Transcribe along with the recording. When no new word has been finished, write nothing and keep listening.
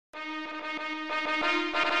Hey,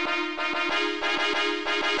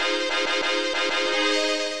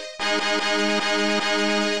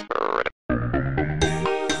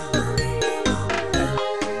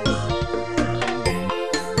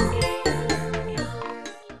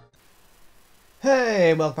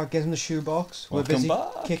 welcome back guys in the Shoebox. We're Welcome busy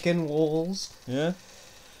back. kicking walls. Yeah.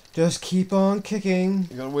 Just keep on kicking.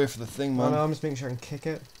 You gotta wait for the thing, Oh man. no, I'm just making sure I can kick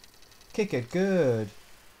it. Kick it good.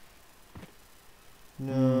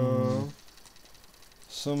 No.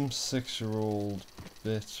 Some 6-year-old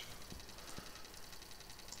bitch.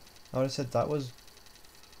 I would have said that would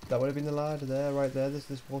have been the lad there, right there.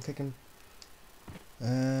 This wall kicking.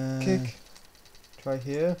 Kick. Try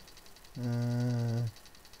here.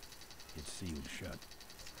 It's sealed shut.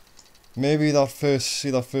 Maybe that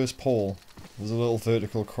first pole. There's a little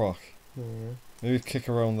vertical crack. Yeah. Maybe kick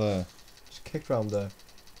around there. Just kick round there.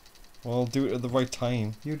 Well, do it at the right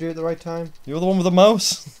time. You do it at the right time. You're the one with the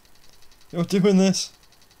mouse. You're doing this.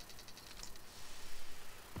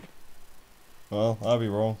 Well, I'll be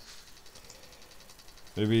wrong.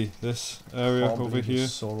 Maybe this area Can't over believe you're here.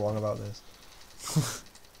 so wrong about this.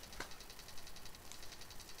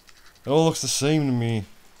 It all looks the same to me.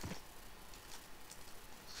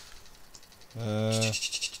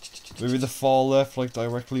 Maybe the far left, like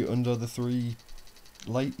directly under the 3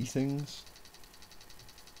 lighty things.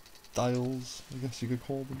 Dials, I guess you could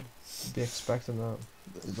call them. Be expecting that.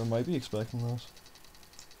 They might be expecting that.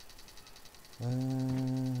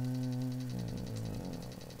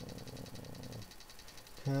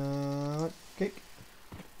 Kick.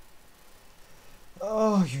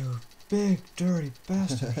 Oh, you big dirty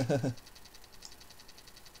bastard.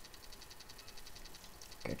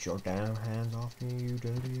 Get your damn hands off me, you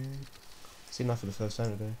dirty ape. Seen that for the first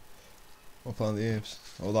time today. What Planet of the Apes?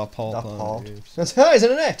 Oh, that part. That Planet part. of the Apes. That's her, he's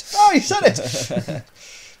in a net! Oh, he said it!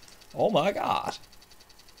 Oh my god!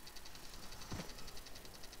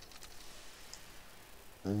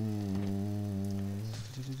 I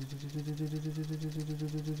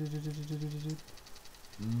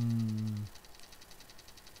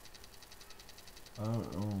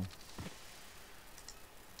don't know.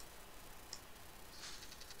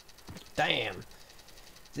 Damn!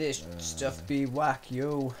 This stuff be whack,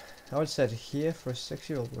 yo. I would have said here for a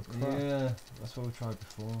 6-year-old would cry. Yeah, that's what we tried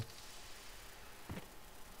before.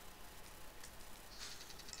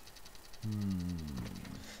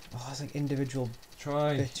 Oh, it's like individual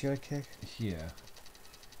Try bits you gotta kick. here.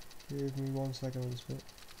 Give me 1 second on this bit.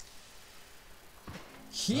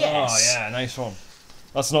 Oh yeah, nice one.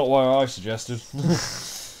 That's not what I suggested.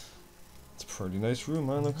 It's a pretty nice room,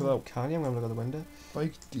 man. Look at that. Can you? I'm gonna look out the window.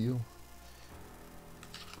 Big deal.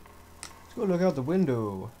 Let's go look out the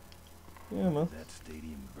window. Yeah, man. That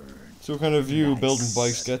stadium burned. So what kind of view Nice. building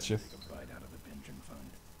bikes get you? Take a bite out of the pension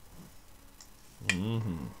fund.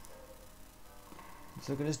 Mm-hmm. Let's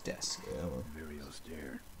look at his desk. Yeah, man. Very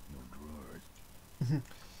austere. No drawers.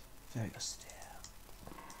 Very austere.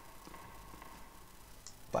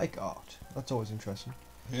 Bike art. That's always interesting.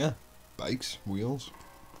 Yeah. Bikes, wheels.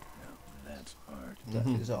 Now that's art. That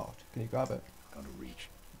is art. Can you grab it? Out of reach.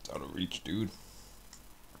 It's out of reach, dude.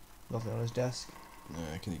 Nothing on his desk.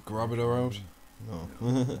 Yeah, can you grab it around? No.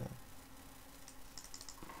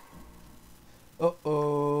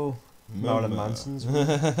 Uh-oh. Marilyn Manson's.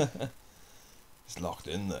 He's locked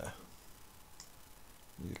in there.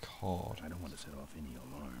 Need a card. I don't want to set off any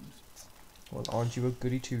alarms. Well, aren't you a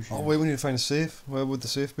goody two-shoes? Oh wait, we need to find a safe. Where would the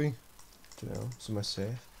safe be? Don't know. Somewhere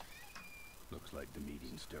safe. Looks like the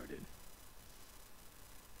meeting started.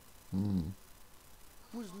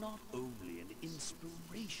 Was not only an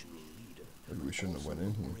inspirational leader, Maybe we shouldn't have went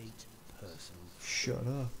in here. great person. Shut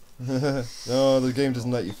up. No, the game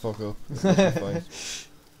doesn't let you fuck up. It's fine.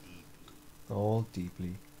 All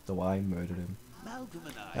deeply. Though I murdered him. Malcolm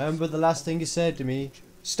and I. Remember the last thing you said to me?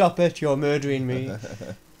 Stop it, you're murdering me.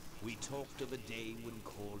 We talked of a day when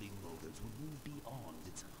Calling Motors would move beyond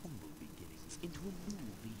its humble beginnings into a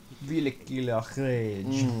movie. Really kill a rage.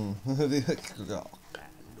 And although his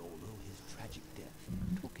tragic death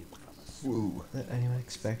took him from us, Woo. Anyone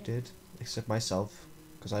expected, except myself,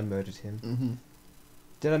 because I murdered him.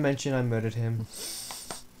 Did I mention I murdered him?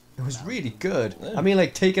 It was really good. Yeah. I mean,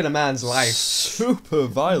 like taking a man's life. Super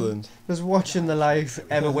violent. Just watching the life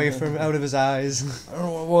ebb away from out of his eyes. I don't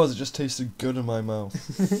know what it was. It just tasted good in my mouth.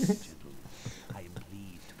 gentlemen, I am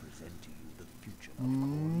pleased to present to you the future of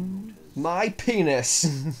Calling Motors. My penis.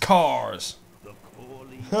 Cars. The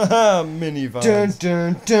Calling Haha, minivans. Dun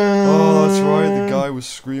dun dun. Oh, that's right. The guy was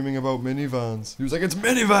screaming about minivans. He was like, "It's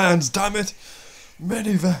minivans, damn it,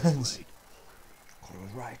 minivans."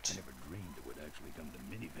 Right. I never dreamed it would actually come to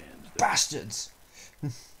minivans. Bastards.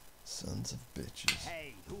 Sons of bitches.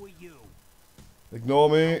 Hey, who are you? Ignore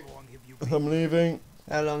me. How long have you been I'm leaving.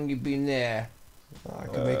 How long you been there? Oh, I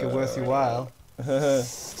can make it worth your while. Uh-oh.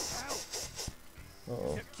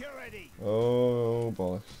 Security! Oh,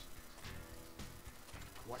 bollocks.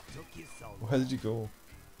 What took you so long? Where did you go?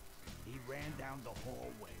 He ran down the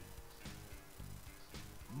hallway.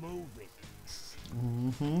 Move it.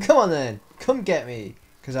 Mm-hmm. Come on then, come get me,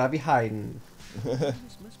 cause I'll be hiding.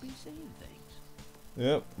 This must be saying things.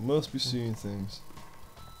 Yep, must be seeing things.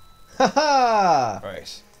 Haha!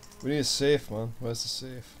 Right. We need a safe, man. Where's the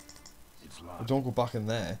safe? It's Oh, locked. don't go back in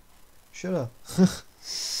there. Shut up.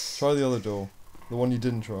 Try the other door. The one you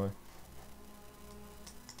didn't try.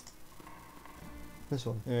 This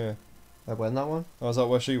one. Yeah. I went that one. Oh, is that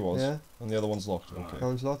where she was? Yeah. And the other one's locked. Okay. That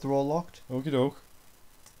one's locked. They're all locked. Okie doke.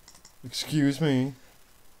 Excuse me.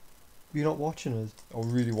 You're not watching us. I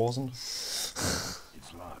really wasn't. It's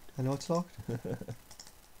locked. I know it's locked.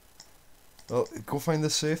 Well, go find the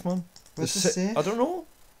safe, man. Where's the safe? I don't know.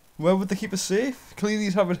 Where would they keep a safe? Clearly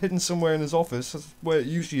he'd have it hidden somewhere in his office. That's where it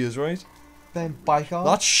usually is, right? Then bike on.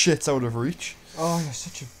 That shit's out of reach. Oh, you're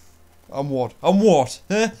such a. I'm what? I'm what?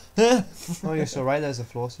 Huh? Oh, you're so right. There's a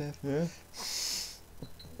floor safe. Yeah.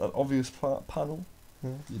 That obvious panel. Yeah.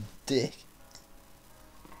 You dick.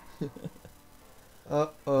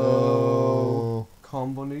 Oh.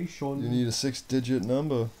 Combination. You need a 6-digit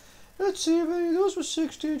number. Let's see if any of those were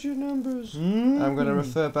 6-digit numbers. I'm going to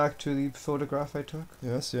refer back to the photograph I took.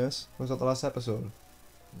 Yes, yes. Was that the last episode?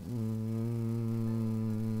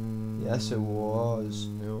 Yes, it was.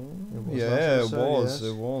 No. It was Yeah, last it episode, was. yes.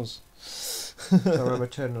 It was. So I remember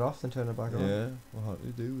turning it off, then turn it back on. Yeah. Well, how do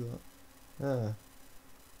you do that? Yeah.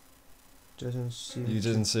 Doesn't seem. You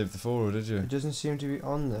didn't save the photo, did you? It doesn't seem to be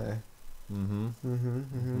on there. Mm-hmm.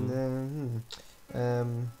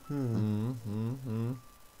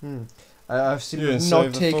 I've seen You you didn't not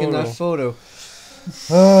save the taken that photo.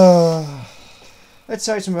 Ah. Let's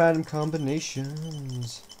try some random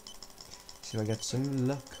combinations. See if I get some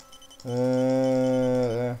luck.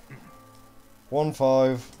 1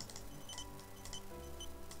 5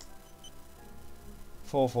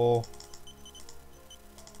 4 4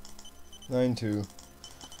 9 2.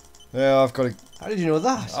 Yeah, I've got a. How did you know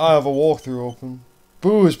that? I have a walkthrough open.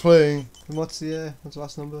 Boo is playing. And what's the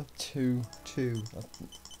last number? 2. 2. Did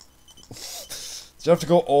you have to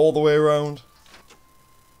go all the way around?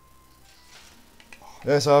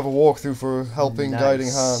 Yes, I have a walkthrough for helping guiding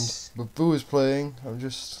hand. But Boo is playing. I'm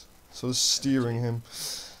just sort of steering him.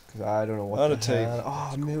 Because I don't know what And the a tape. hell.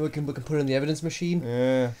 Oh, maybe we can put it in the evidence machine.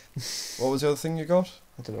 Yeah. What was the other thing you got?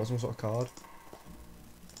 I don't know, some sort of card.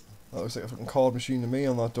 That looks like a fucking card machine to me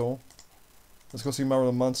on that door. Let's go see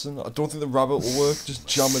Marilyn Manson. I don't think the rabbit will work. Just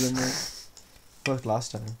jam it in there. Worked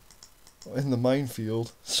last time. In the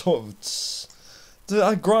minefield. Sort of.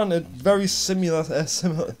 Granted, very similar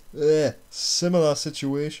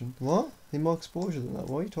situation. What? Need more exposure than that.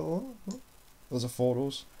 What are you talking about? Those are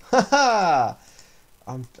photos. Haha!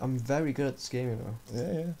 I'm very good at this game, you know.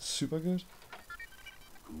 Yeah, yeah. Super good.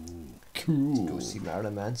 Cool. Cool. Go see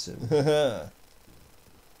Marilyn Manson.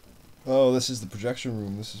 Oh, this is the projection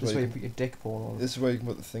room. This is This where way you you put your dick porn on. this is where you can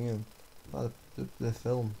put the thing in. Oh, the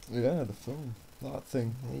film. Yeah, the film. That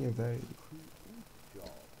thing. Yeah,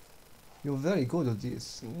 you're very good at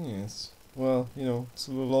this. Yes. Well, you know, it's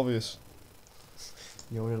a little obvious.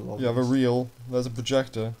 You're a little You have a obvious. reel. There's a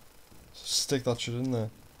projector. Stick that shit in there.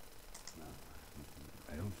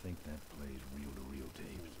 I don't think that plays reel-to-reel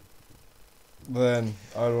tapes. Then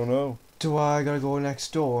I don't know. Do I gotta go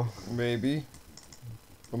next door? Maybe.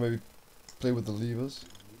 Or maybe play with the levers.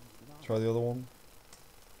 Try the other one.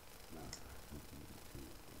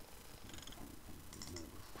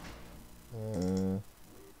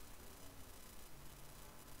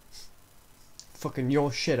 Fucking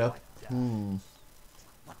your shit up. Hmm.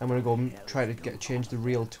 I'm gonna go try to change the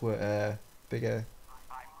reel to a bigger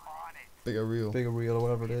Bigger reel. reel or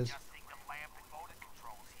whatever it is.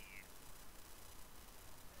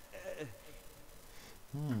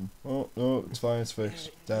 Oh no, it's fine. It's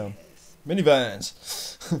fixed. Down.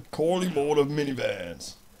 Minivans. Calling board of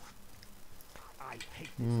minivans. I hate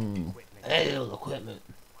Hmm. equipment. Little equipment.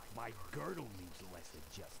 My girdle needs less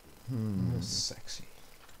adjusting. Hmm. Sexy.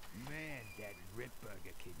 Man, that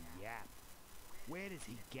Ritburger can yap. Where does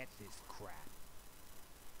he get this crap?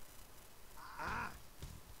 Ah!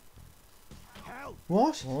 Help!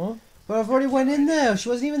 What? What? But I've already went in there. She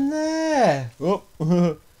wasn't even there. Oh.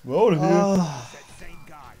 Well, here. Oh. That same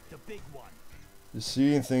guy, the big one. You're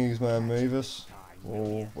seeing things, man, Mavis. Time,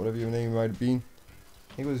 Or whatever your name might have been.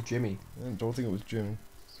 I think it was Jimmy. I don't think it was Jimmy.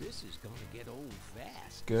 This is gonna get old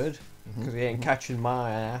fast. Good. Mm-hmm. Because he ain't catching my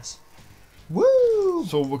ass. Woo!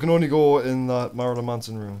 So we can only go in that Marilyn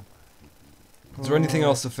Manson room. Is there anything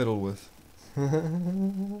else to fiddle with?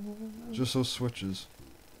 Just those switches.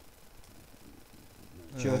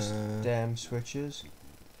 Just damn switches.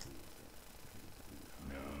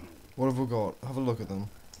 What have we got? Have a look at them.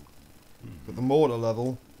 Got the motor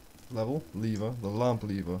lever, the lamp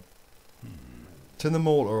lever. Turn the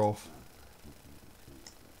motor off.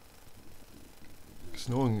 Just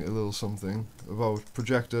knowing a little something about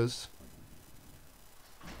projectors.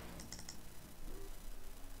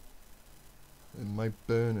 It might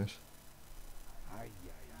burn it.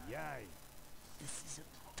 This is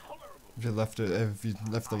intolerable. If you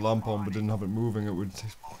left the lamp on but didn't have it moving, it would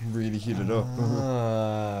really heat it up.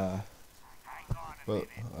 Ah. But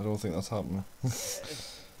I don't think that's happening.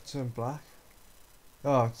 It's in black.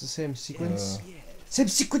 Oh, it's the same sequence. Yeah. Same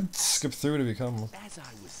sequence. Skip through it if you can. As I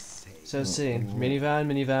was saying, So it's saying minivan,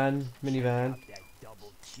 minivan, minivan. that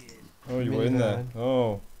double chin. Oh, you were in there. Minivan.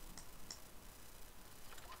 Oh,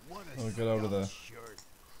 What Oh, get out of there. shirt.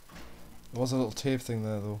 there was a little tape thing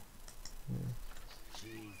there though.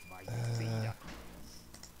 Jeez, my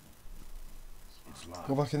It's locked.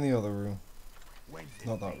 Go back in the other room. When's this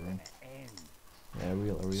Not that thing room. gonna end? Yeah,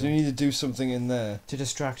 real. So you need to do something in there. To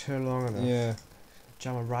distract her long enough. Yeah.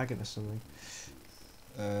 Jam a rag into something.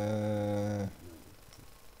 There's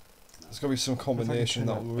got to be some combination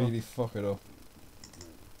turn that will that really fuck it up.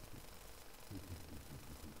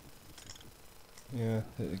 Yeah,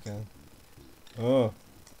 hit it again. Oh,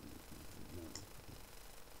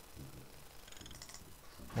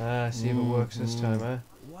 Ah, see if it works this time, eh?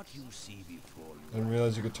 What you see before I you didn't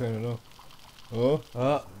realise you could turn it up. Oh,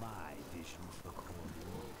 Oh, my vision for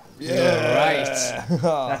cornwall. yeah, right.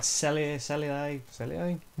 That's celluloid. celluloid.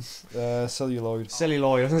 Celluloid.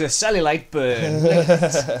 I was gonna say cellulite burn.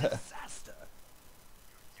 Disaster.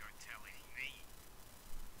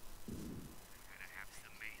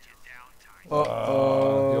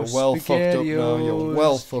 Oh, You're well fucked up now. You're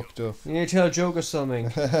well fucked up. You need to tell a joke or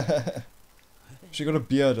something. She got a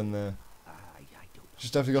beard in there. I don't.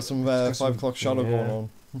 She's definitely got some got 5 some- o'clock shadow yeah. going on.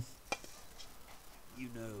 You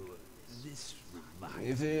know, this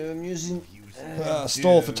reminds If I'm using.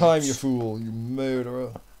 Stall for time, you fool, you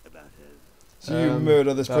murderer. about So you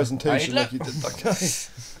murder this that presentation Hitler. like you did that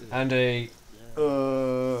And a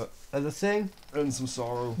guy. other thing. And some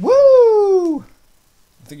sorrow. Woo! I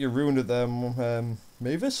think you ruined it there,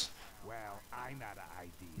 Mavis. well, I'm out of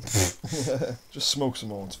ideas. Just smoke some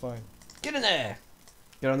more, it's fine. Get in there.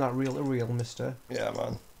 Get on that reel to reel, mister. Yeah,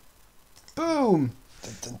 man. Boom!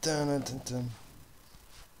 Dun, dun, dun, dun, dun.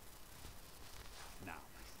 Now,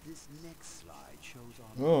 this next slide shows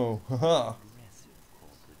our Oh, haha. aggressive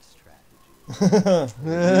corporate strategy.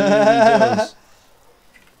 Really does.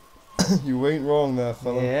 You ain't wrong there,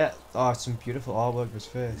 fella. Yeah. Oh, it's some beautiful artwork of his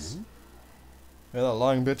face. Yeah, that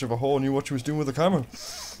lying bitch of a whore knew what she was doing with the camera.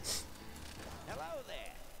 Hello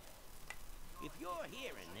there. If you're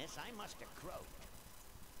hearing this, I must have croaked.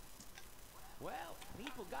 Well,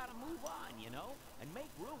 people gotta move on, you know, and make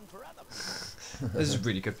room for other people. This is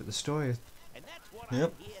really good for the story. And that's what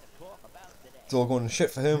Yep. I'm here to talk about today. It's all going to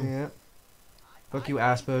shit for him. Yeah. Fuck you,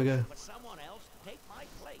 Asperger. For someone else to take my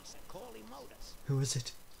place at Corley Motors. Who is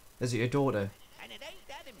it? Is it your daughter? And it ain't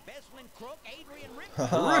that embezzling crook Adrian Ripper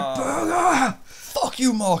Ripburger! Fuck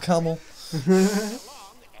you, Mark Hamill. along at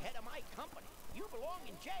the head of my company. You belong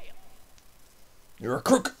in jail. You're a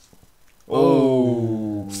crook.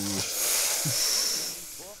 Oh.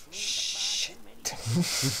 Shit.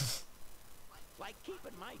 Like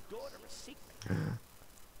keeping my daughter a secret.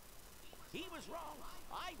 He was wrong.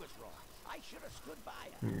 I was wrong. I should have stood by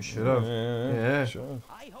her. You should have. Yeah. Sure.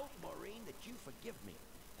 I hope, Maureen, that you forgive me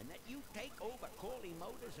and that you take over Corley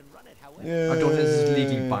Motors and run it however. Yeah. I don't think this is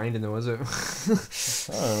legally binding though, is it?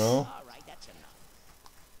 I don't know. All right, that's enough.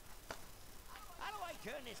 How do I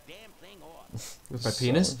turn this damn thing off? With my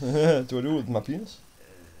penis? Do I do it with my penis?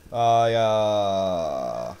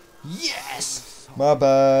 Yeah. Yes! My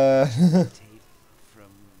bad. Tape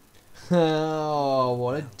from Oh,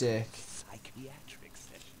 what a dick. psychiatric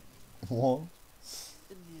session. What?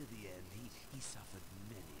 Near the end, he suffered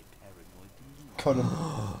many paranoid delusions. Cut him.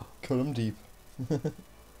 Cut him deep.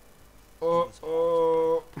 Oh.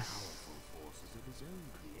 Powerful forces of his own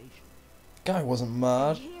creation. Guy wasn't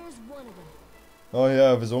mad. Here's one of them. Oh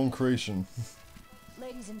yeah, of his own creation.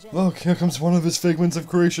 Ladies and gentlemen. Look, here comes one of his figments of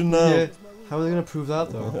creation now. Yeah. How are they going to prove that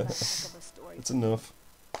though? It's enough.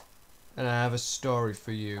 And I have a story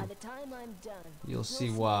for you. By the time I'm done, You'll see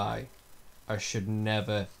why I should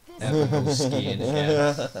never, ever go skiing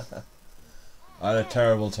again. I had a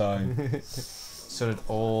terrible time. So did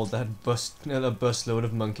all that bus load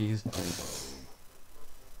of monkeys.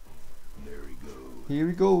 There he goes. Here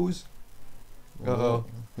he goes. Uh oh.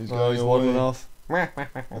 He's Oh, going he's away. waddling off.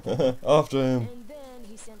 After him. And then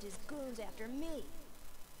he sent his goons after me.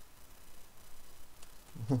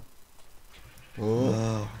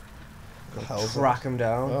 Oh. The hell's Track that? him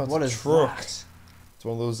down. Oh, it's What a is truck. that? It's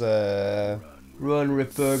one of those Run,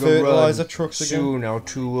 Ripburger, fertilizer run. trucks again. Soon our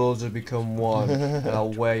two worlds will become one, and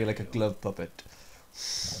I'll wear you like a glove puppet.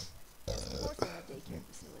 Of course they have daycare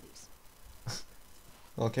facilities.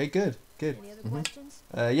 Okay, good, good. Any other questions?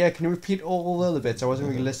 Yeah, can you repeat all the other bits? I wasn't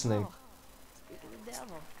really listening. Oh, speak of the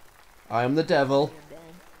devil. I am the devil. Here, Ben.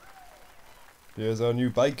 Here's our new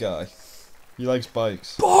bike guy. He likes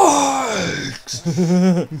bikes. Bikes!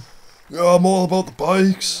 Yeah, I'm all about the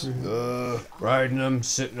bikes. Riding them,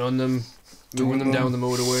 sitting on them, moving them down the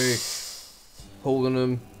motorway, holding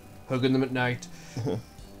them, hugging them at night. Did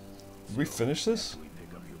we finish this? We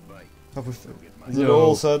pick up your bike. Have we Go get my Is it No.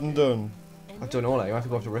 all said and done? And I've done all that. You have to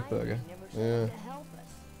go up to then Ripburger. never Yeah. tried to help us.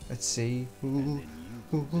 Let's see. And then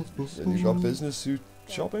you Then you got business suit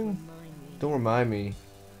shopping? Remind me. Don't remind me.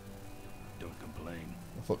 don't complain.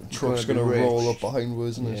 The fucking You're truck's gonna gonna be roll rich. up behind us,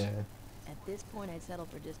 isn't it? Yeah. At this point, I'd settle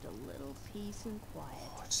for just a little peace and quiet.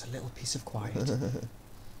 Oh, just a little piece of quiet.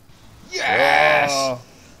 Yes!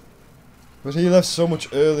 But he left so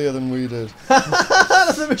much earlier than we did.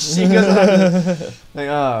 The machine gun. Like,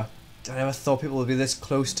 I never thought people would be this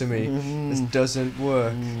close to me. This doesn't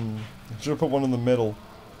work. Should have put one in the middle.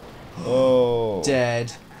 Oh.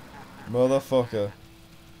 Dead. Motherfucker.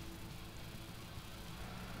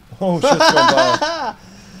 Oh, shit's gone bad.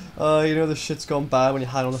 Oh, you know the shit's gone bad when you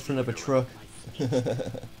had on the front of a truck. She really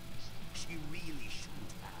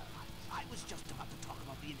shouldn't have. I was just about to talk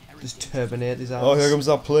about the inheritance. Just turbinate his ass. Oh, here comes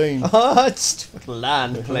that plane. Oh, it's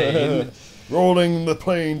land plane. Rolling the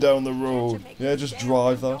plane down the Can't you road. make Yeah, this just damn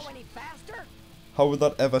drive thing that. go any faster? How would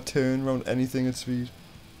that ever turn around anything at speed?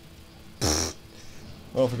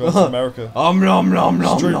 Oh, I forgot it's America. Nom nom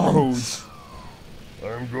nom Straight nom. roads.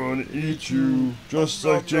 I'm gonna eat you, just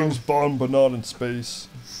like James Bond, but not in space.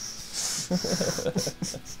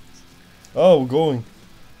 Oh, we're going.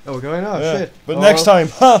 Oh, we're going? Oh, Yeah. shit. But Oh, next well. time,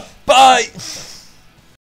 ha! Bye!